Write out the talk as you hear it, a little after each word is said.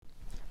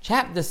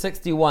Chapter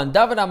 61,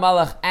 David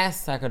HaMelech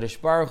asks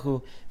HaKadosh Baruch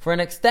Hu for an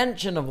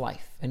extension of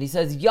life. And he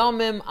says,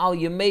 Yamim al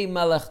Yemei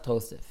Melech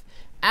Tosef.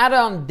 Add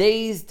on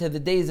days to the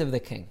days of the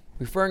king,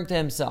 referring to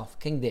himself,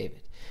 King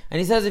David. And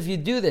he says, if you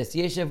do this,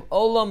 Yeshiv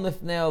Olam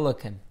Lifnei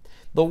Elokim,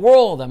 the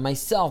world and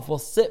myself will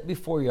sit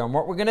before you. And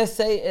what we're going to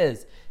say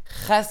is,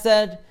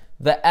 Chesed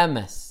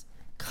ve'emes,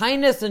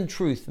 kindness and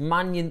truth,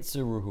 man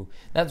yintzeruhu.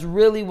 That's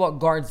really what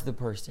guards the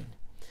person.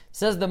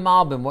 Says the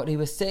Malbim, what he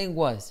was saying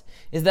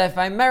is that if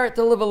I merit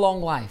to live a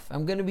long life,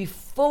 I'm going to be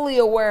fully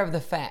aware of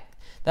the fact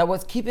that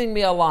what's keeping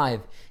me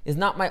alive is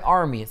not my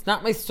army, it's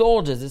not my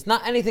soldiers, it's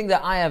not anything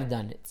that I have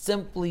done. It's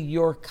simply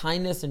your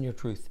kindness and your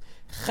truth.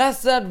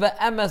 Chesed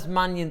ve'emes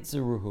man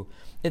yintzeruhu.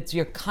 It's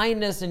your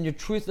kindness and your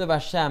truth of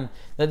Hashem,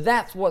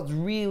 that's what's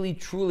really,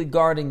 truly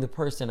guarding the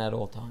person at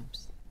all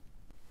times.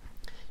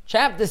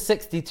 Chapter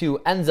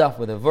 62 ends off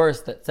with a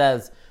verse that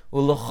says,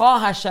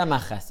 U'lecha Hashem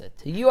ha'chesed.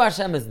 To you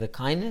Hashem is the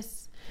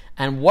kindness.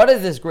 And what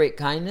is this great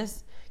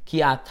kindness?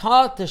 Ki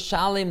ata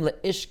teshalim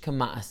le'ish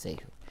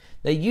k'ma'asehu.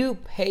 That you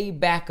pay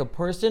back a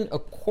person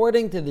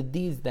according to the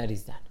deeds that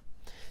he's done.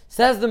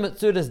 Says the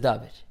Metzudas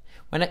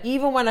David,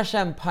 even when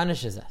Hashem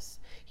punishes us,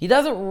 He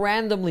doesn't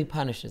randomly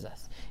punish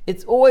us.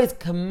 It's always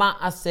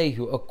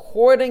k'ma'asehu,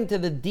 according to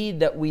the deed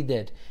that we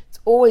did. It's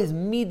always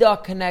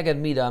midah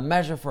keneged midah, a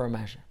measure for a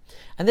measure.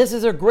 And this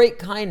is a great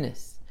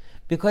kindness,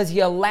 because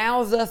He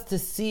allows us to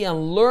see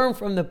and learn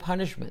from the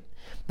punishment.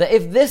 That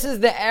if this is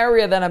the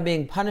area that I'm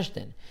being punished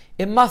in,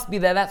 it must be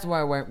that that's where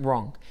I went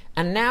wrong.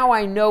 And now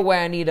I know where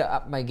I need to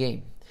up my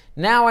game.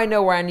 Now I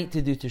know where I need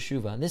to do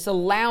teshuvah. And this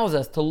allows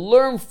us to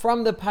learn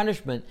from the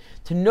punishment,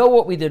 to know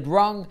what we did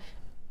wrong,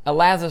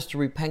 allows us to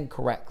repent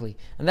correctly.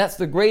 And that's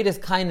the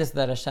greatest kindness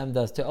that Hashem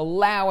does, to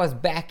allow us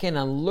back in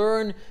and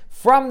learn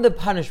from the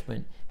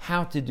punishment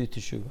how to do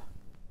teshuvah.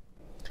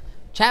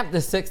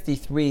 Chapter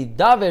 63,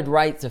 David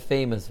writes a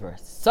famous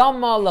verse.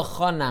 Sama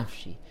lecha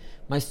nafshi.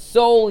 My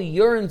soul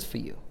yearns for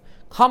you.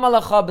 Kama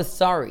lecha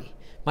besari.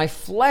 My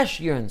flesh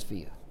yearns for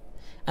you.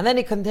 And then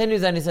he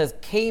continues and he says,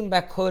 Keim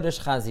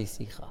b'kodesh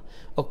chazisicha.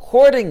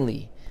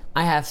 Accordingly,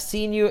 I have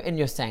seen you in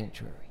your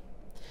sanctuary.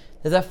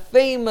 There's a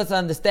famous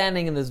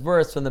understanding in this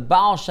verse from the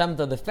Baal Shem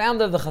Tov, the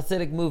founder of the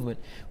Hasidic movement,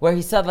 where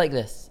he said like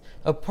this: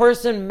 a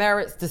person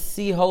merits to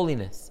see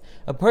holiness.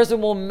 A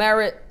person will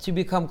merit to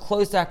become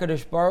close to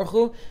HaKadosh Baruch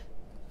Hu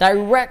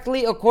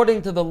directly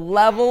according to the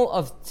level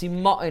of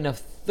tzima'in, of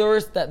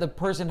thirst that the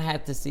person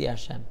had to see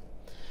Hashem.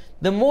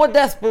 The more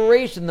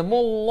desperation, the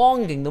more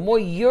longing, the more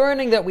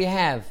yearning that we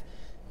have,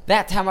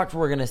 that's how much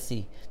we're going to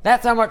see.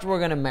 That's how much we're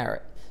going to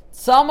merit.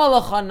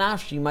 Tzama lecha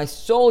nafshi, my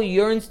soul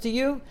yearns to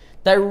you,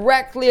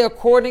 directly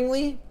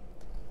accordingly,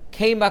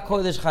 keim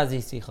b'kodesh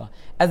chazisicha.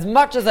 As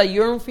much as I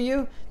yearn for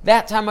you,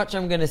 that's how much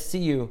I'm going to see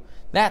you.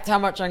 That's how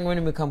much I'm going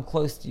to become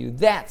close to you.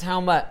 That's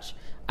how much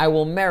I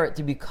will merit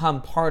to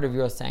become part of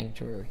your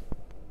sanctuary.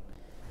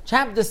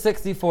 Chapter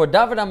 64,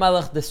 David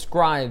HaMelech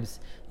describes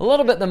a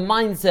little bit the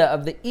mindset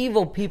of the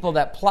evil people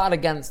that plot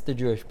against the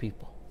Jewish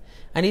people.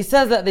 And he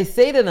says that they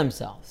say to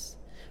themselves,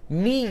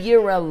 Mi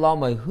yireh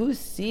lama, who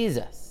sees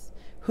us?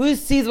 Who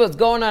sees what's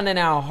going on in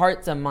our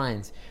hearts and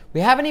minds?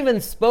 We haven't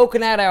even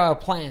spoken out our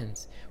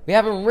plans. We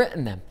haven't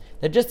written them.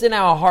 They're just in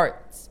our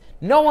hearts.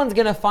 No one's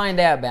going to find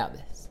out about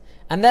this.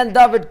 And then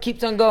David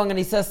keeps on going and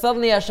he says,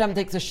 suddenly Hashem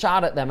takes a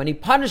shot at them and He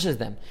punishes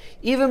them,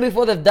 even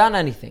before they've done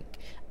anything.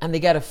 And they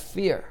get a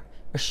fear,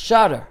 a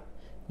shudder.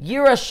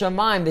 Yireh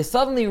Shamayim, they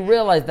suddenly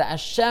realize that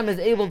Hashem is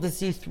able to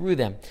see through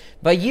them.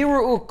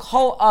 Vayiru'u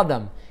kol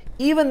adam,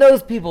 even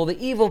those people, the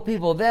evil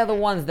people, they're the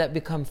ones that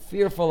become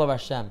fearful of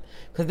Hashem,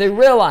 because they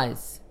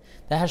realize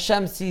that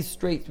Hashem sees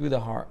straight through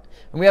the heart.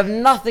 And we have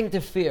nothing to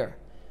fear.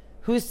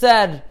 Who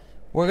said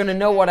we're going to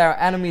know what our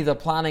enemies are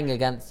planning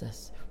against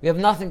us? We have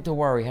nothing to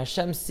worry.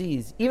 Hashem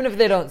sees. Even if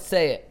they don't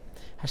say it,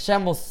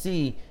 Hashem will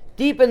see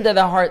deep into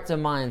their hearts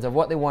and minds of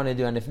what they want to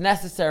do. And if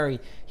necessary,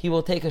 He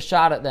will take a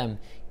shot at them,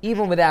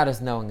 even without us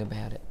knowing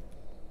about it.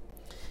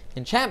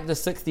 In chapter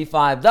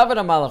 65, David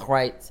HaMelech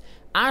writes,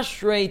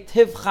 Ashrei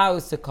tivcha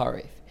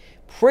u'sekarev.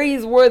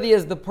 Praiseworthy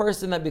is the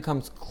person that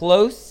becomes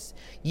close,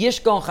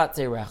 yishgon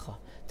chatzerecha,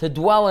 to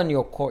dwell in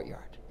your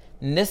courtyard.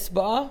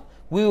 Nisba,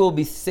 we will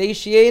be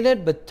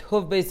satiated, but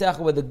tuv beisecha,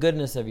 with the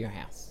goodness of your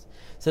house.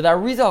 So the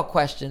Arizal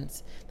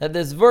questions that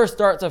this verse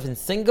starts off in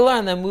singular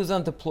and then moves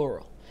on to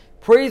plural.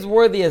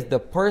 Praiseworthy is the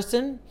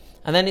person,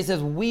 and then he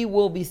says, we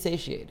will be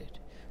satiated.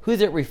 Who's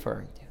it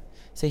referring to?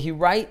 So he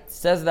writes,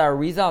 says the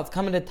Arizal, it's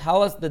coming to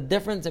tell us the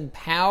difference in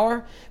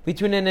power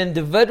between an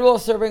individual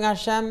serving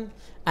Hashem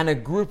and a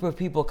group of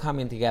people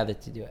coming together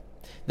to do it.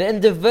 The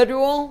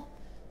individual,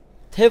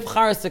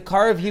 tivchar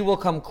sekarev, he will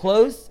come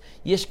close,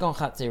 yishkon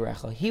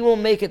chatzerecha, he will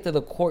make it to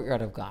the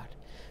courtyard of God.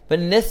 But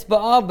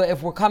nisba'ah, but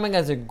if we're coming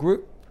as a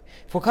group,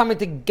 if we're coming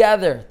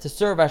together to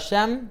serve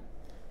Hashem,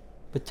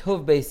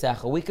 b'tuv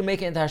beisecha, we can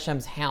make it into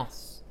Hashem's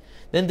house.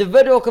 The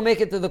individual can make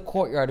it to the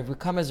courtyard. If we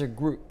come as a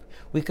group,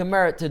 we can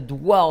merit to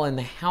dwell in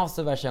the house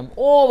of Hashem,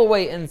 all the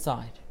way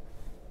inside.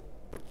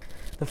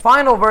 The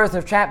final verse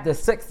of chapter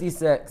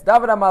 66,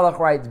 David HaMelech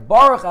writes,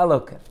 Baruch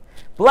Elokim,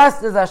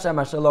 blessed is Hashem,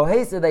 Asher lo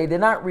hesed, that He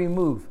did not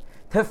remove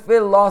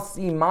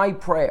Tefillasi, my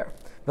prayer,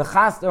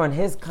 v'chasto, and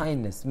his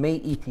kindness, may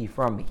iti,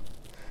 from me.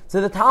 So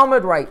the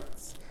Talmud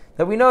writes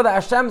that we know that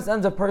Hashem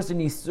sends a person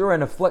yisur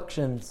and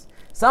afflictions.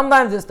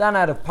 Sometimes it's done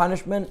out of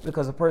punishment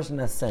because a person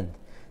has sinned.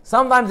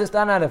 Sometimes it's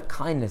done out of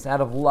kindness, out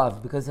of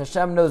love, because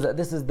Hashem knows that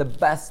this is the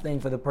best thing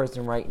for the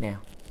person right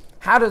now.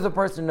 How does a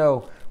person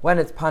know when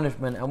it's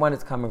punishment and when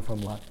it's coming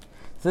from love?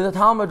 So the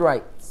Talmud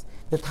writes,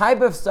 the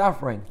type of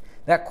suffering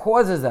that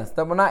causes us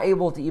that we're not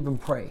able to even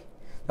pray,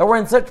 that we're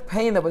in such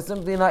pain that we're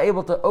simply not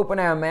able to open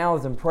our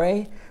mouths and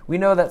pray, we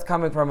know that's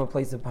coming from a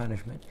place of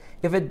punishment.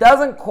 If it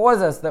doesn't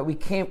cause us that we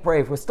can't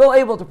pray, if we're still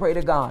able to pray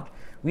to God,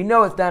 we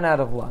know it's done out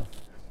of love.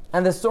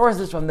 And the source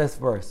is from this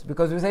verse,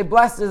 because we say,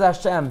 blessed is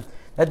Hashem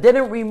that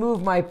didn't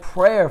remove my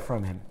prayer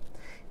from him.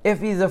 If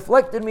he's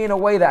afflicted me in a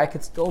way that I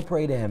could still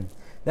pray to him,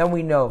 then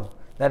we know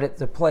that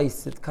it's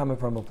coming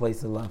from a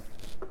place of love.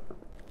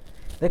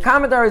 The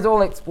commentaries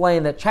all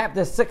explain that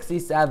chapter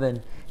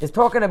 67 is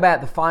talking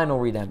about the final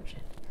redemption.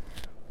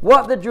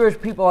 What the Jewish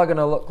people are going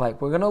to look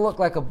like. We're going to look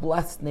like a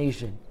blessed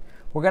nation.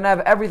 We're going to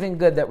have everything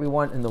good that we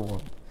want in the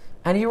world.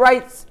 And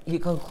he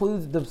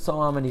concludes the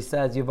psalm and he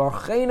says,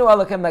 Yivarcheinu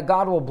Elokim, that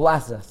God will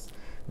bless us.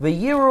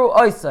 V'yiru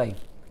oisai,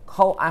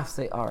 kol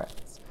afsei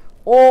aretz.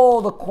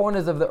 All the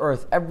corners of the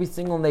earth, every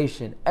single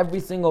nation, every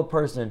single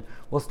person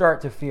will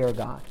start to fear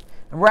God.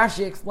 And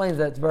Rashi explains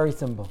that it's very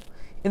simple.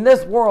 In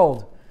this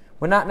world,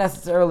 we're not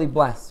necessarily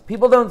blessed.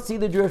 People don't see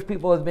the Jewish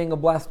people as being a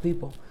blessed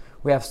people.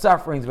 We have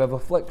sufferings, we have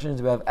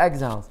afflictions, we have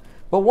exiles.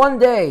 But one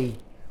day,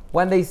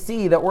 when they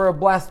see that we're a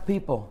blessed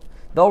people,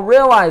 they'll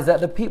realize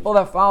that the people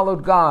that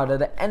followed God at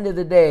the end of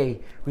the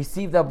day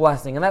received that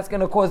blessing. And that's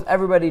going to cause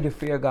everybody to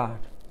fear God.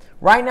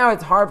 Right now,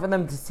 it's hard for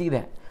them to see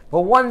that.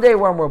 But one day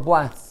when we're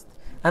blessed,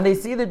 and they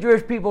see the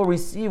Jewish people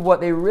receive what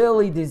they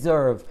really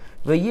deserve,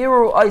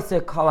 V'yiru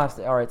oisei kol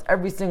afsei aretz,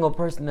 every single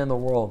person in the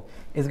world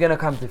is going to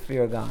come to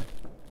fear God.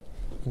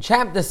 In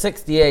chapter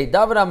 68,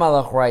 David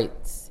HaMelech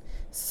writes,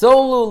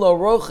 Solu lo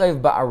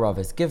rochev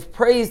ba'aravis, give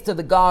praise to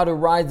the God who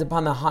rides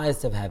upon the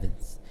highest of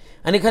heavens.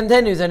 And he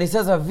continues and he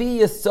says, Avi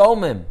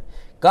Yisomim,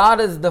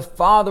 God is the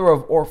father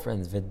of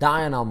orphans,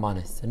 V'dayan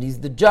almanis, and he's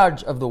the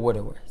judge of the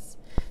widowers.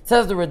 It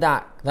says the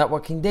Radak that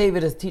what King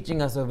David is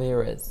teaching us over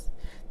here is,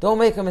 don't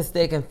make a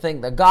mistake and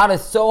think that God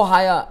is so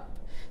high up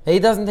that he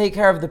doesn't take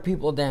care of the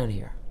people down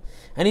here.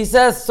 And he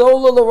says,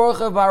 Solu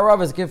l'rochev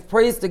ba'aravis, give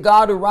praise to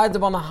God who rides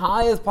upon the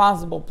highest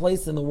possible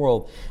place in the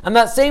world. And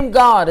that same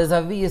God is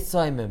Avi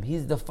Yisomim.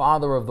 He's the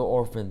father of the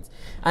orphans.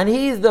 And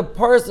he's the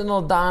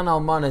personal Dan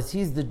Almanis.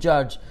 He's the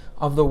judge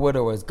of the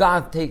widowers.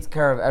 God takes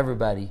care of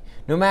everybody.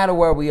 No matter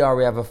where we are,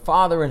 we have a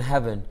Father in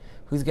heaven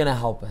who's going to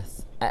help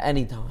us at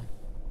any time.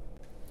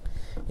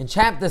 In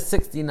chapter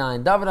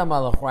 69, David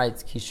HaMelech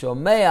writes, Ki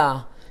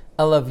shomea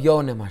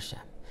elavyonim Hashem.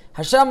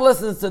 Hashem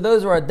listens to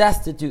those who are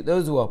destitute,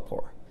 those who are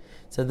poor.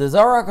 So the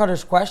Zohar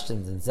HaKadosh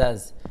questions and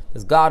says,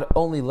 does God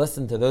only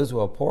listen to those who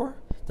are poor?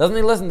 Doesn't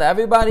he listen to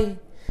everybody?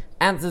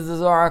 Answers the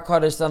Zohar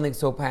HaKadosh something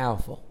so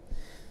powerful.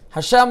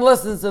 Hashem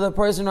listens to the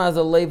person who has a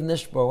leiv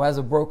nishbar, who has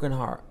a broken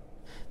heart.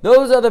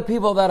 Those are the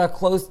people that are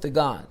close to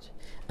God.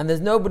 And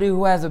there's nobody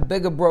who has a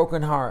bigger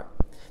broken heart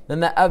than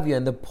the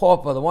Evyan, the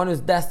pauper, the one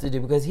who's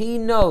destitute, because he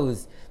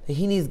knows that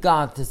he needs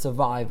God to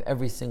survive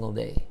every single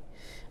day.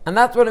 And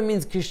that's what it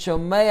means,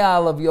 Kishomea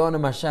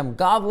Alavyonim Hashem.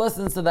 God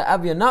listens to the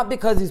Evyan, not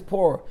because he's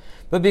poor,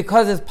 but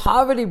because his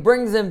poverty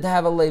brings him to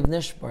have a leiv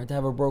nishbar, to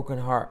have a broken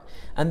heart.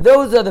 And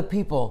those are the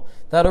people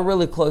that are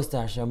really close to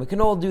Hashem. We can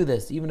all do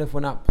this, even if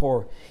we're not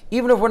poor,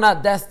 even if we're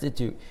not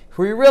destitute. If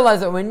we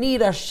realize that we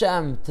need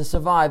Hashem to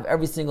survive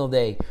every single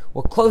day,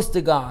 we're close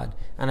to God,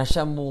 and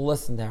Hashem will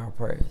listen to our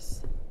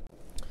prayers.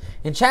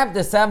 In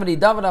chapter 70,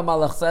 David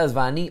HaMelech says,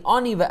 V'ani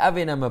ani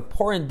ve'evin, I'm a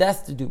poor and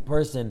destitute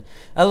person.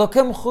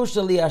 Elokim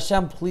chushali,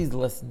 Hashem, please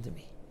listen to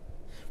me.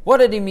 What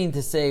did he mean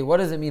to say? What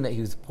does it mean that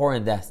he was poor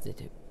and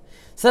destitute?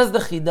 Says the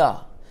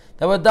Chidah,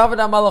 that what David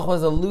HaMelech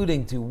was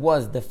alluding to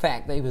was the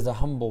fact that he was a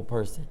humble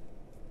person.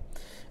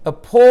 A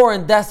poor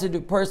and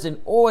destitute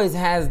person always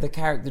has the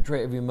character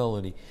trait of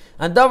humility.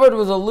 And David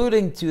was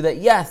alluding to that,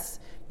 yes,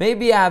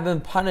 maybe I have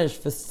been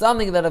punished for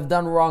something that I've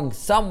done wrong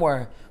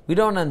somewhere. We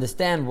don't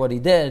understand what he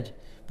did.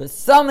 But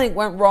something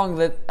went wrong,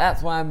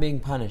 that's why I'm being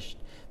punished.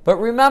 But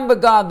remember,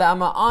 God, that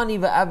I'm an ani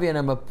ve'evyan,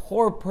 I'm a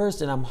poor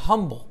person, I'm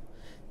humble.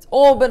 It's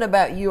all been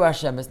about you,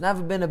 Hashem. It's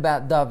never been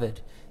about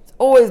David. It's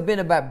always been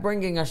about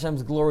bringing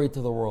Hashem's glory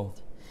to the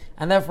world.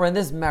 And therefore, in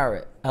this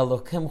merit,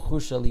 Elokim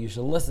chushali, you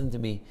shall listen to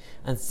me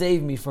and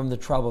save me from the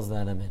troubles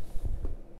that I'm in.